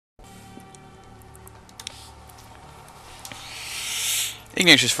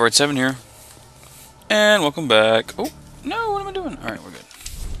Ignatius 487 here, and welcome back. Oh, no, what am I doing? Alright, we're good.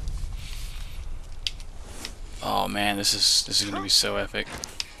 Oh man, this is gonna be so epic.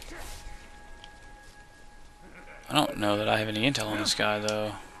 I don't know that I have any intel on this guy,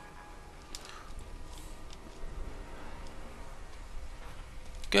 though.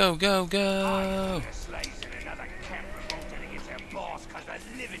 Go, go, go!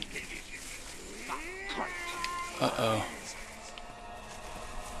 Uh-oh.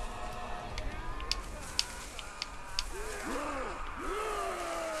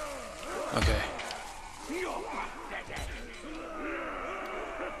 Okay.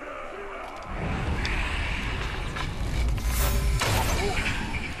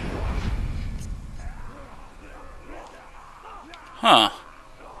 Huh.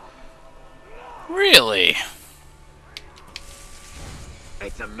 Really?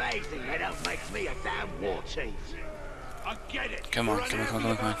 It's amazing they don't make me a damn war chief. I get it. Come on, come on, come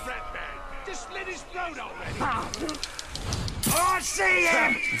on, come on. Just slit his throat already. Oh, I see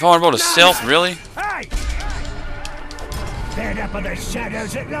him! Vulnerable to stealth, really? Hey! Fed up of the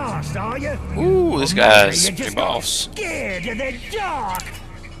shadows at last, are you? Ooh, this guy has big balls. Scared of the dark.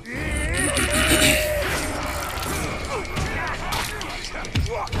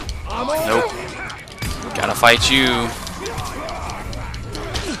 Nope. Gotta fight you.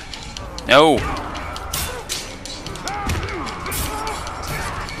 No.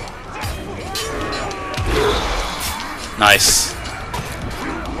 Nice.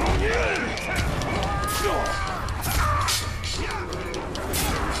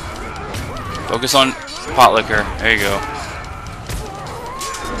 Focus on pot liquor. There you go.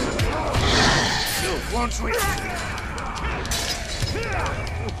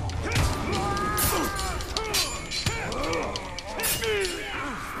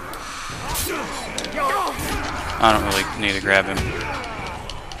 I don't really need to grab him.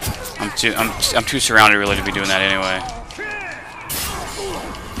 I'm too surrounded really to be doing that anyway.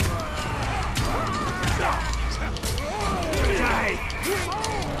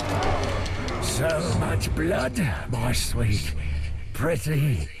 So much blood, my sweet,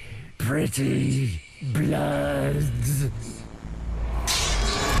 pretty blood.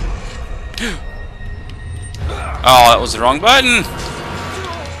 Oh, that was the wrong button.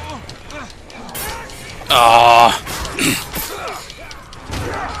 Oh.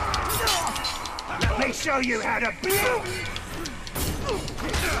 Let me show you how to build.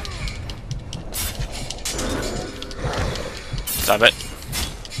 Stop it.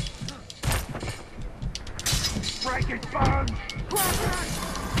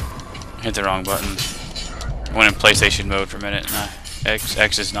 Hit the wrong button. I went in PlayStation mode for a minute and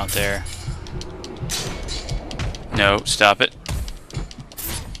X is not there. No, stop it.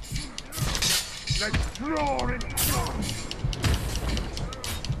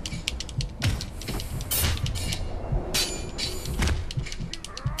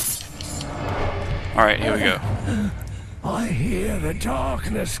 Alright, here we go. I hear the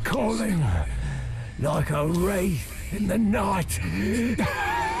darkness calling, like a wraith in the night.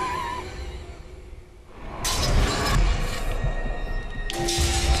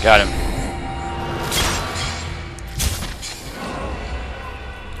 Got him.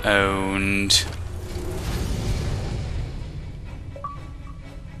 Owned.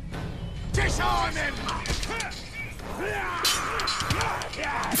 Disarm him.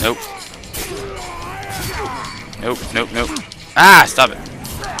 Nope. Nope, nope, nope. Ah, stop it.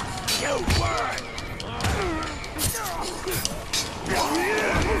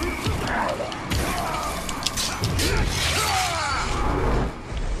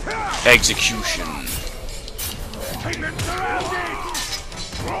 Execution.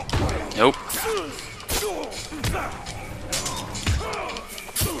 Nope.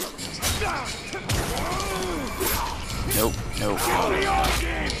 Nope, nope.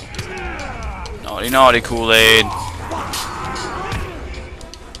 Naughty, naughty Kool-Aid.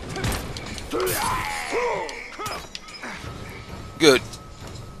 Good.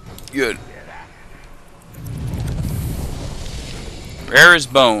 Good. Rare as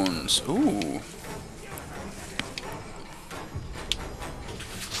bones. Ooh.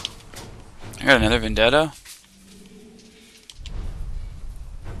 I got another vendetta.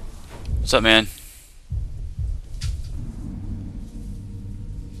 What's up, man?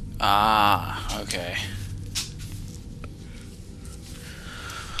 Ah, okay.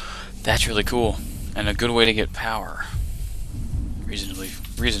 That's really cool. And a good way to get power.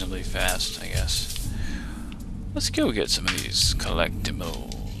 Reasonably fast, I guess. Let's go get some of these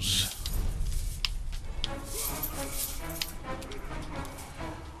collectibles.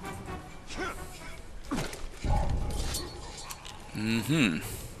 Mm-hmm.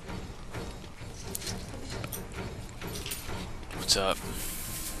 What's up?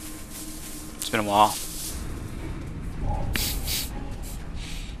 It's been a while.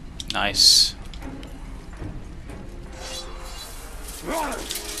 Nice.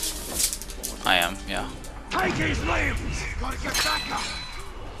 I am, yeah. Take his limbs! Gotta get back up!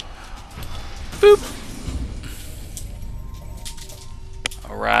 Boop!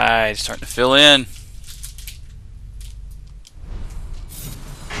 Alright, starting to fill in.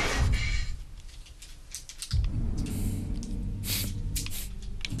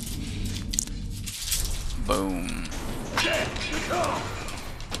 Boom.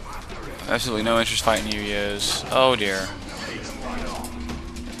 Absolutely no interest fighting Yu-Yos. Oh dear.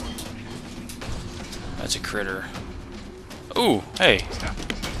 That's a critter. Ooh, hey.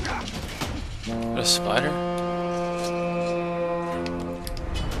 What a spider?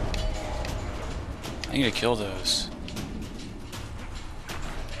 I need to kill those.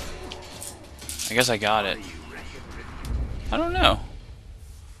 I guess I got it. I don't know.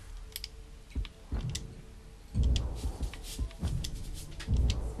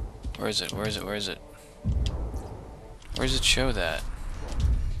 Where is it? Where is it? Where is it? Where does it show that?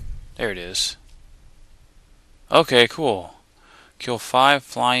 There it is. Okay, cool. Kill 5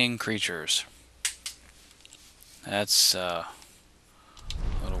 flying creatures. That's a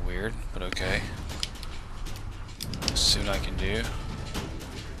little weird, but okay. Let's see what I can do.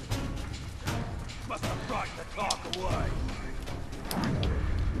 Must have brought the talk away.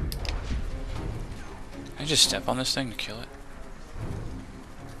 Can I just step on this thing to kill it?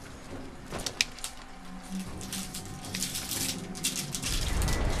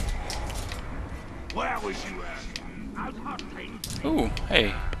 Where was you at? Out hunting. Ooh,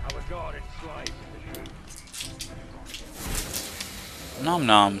 hey. I was guarded slave. Nom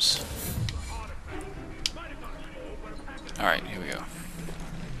noms. Alright, here we go.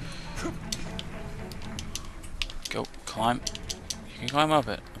 Go, climb. You can climb up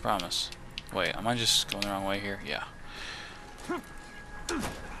it, I promise. Wait, am I just going the wrong way here? Yeah.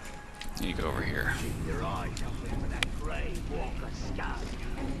 Need to go over here. Keep your eyes open for that grey walker scum.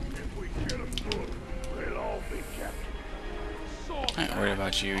 If we kill him good, we'll all be captured. I ain't worried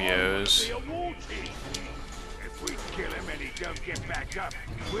about you, Yos. If we kill him and he don't get back up,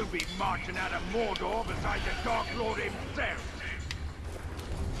 we'll be marching out of Mordor beside the Dark Lord himself.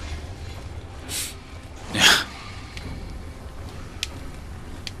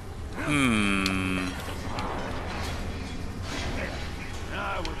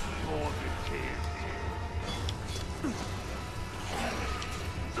 I was born to tears.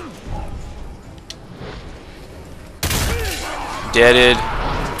 Deaded.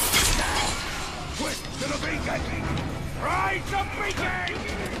 Quick to the beacon! Right the beacon!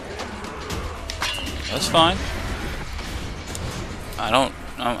 That's fine.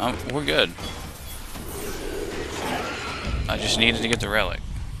 We're good. I just needed to get the relic.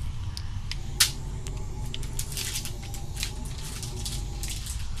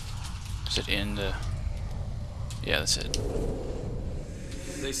 Is it in the... Yeah, that's it.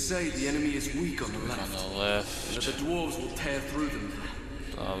 They say the enemy is weak on the On left, the left. but the dwarves will tear through them.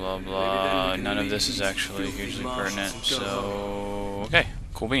 Blah, blah, blah. None of this is actually hugely pertinent, so... Okay,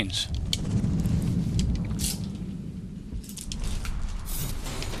 cool beans.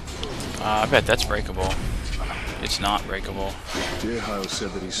 I bet that's breakable. It's not breakable. Deerhile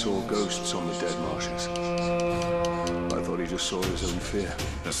said that he saw ghosts on the dead marshes. I thought he just saw his own fear.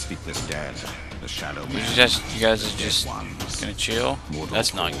 The sleepless dead, the shadow man. You guys are just gonna chill?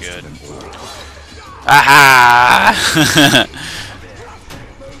 That's not good. Aha!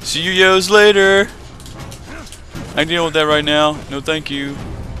 See you Yos later! I can deal with that right now. No thank you.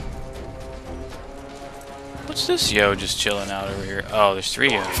 What's this Yo just chilling out over here? Oh, there's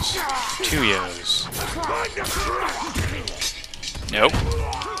 3 Yos. 2 Yos. Nope.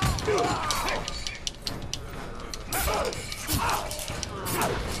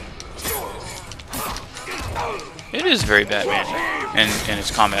 It is very Batman in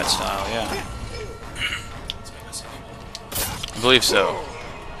its combat style, yeah. I believe so.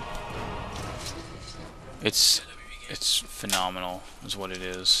 It's phenomenal, is what it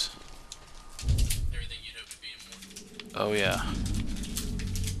is. Oh yeah.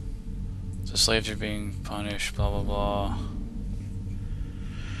 So slaves are being punished, blah blah blah.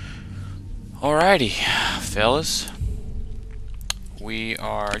 Alrighty, fellas. We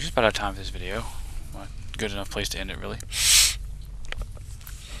are just about out of time for this video. Good enough place to end it, really.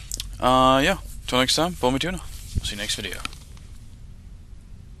 Yeah. Till next time, Bow Me Tuna. See you next video.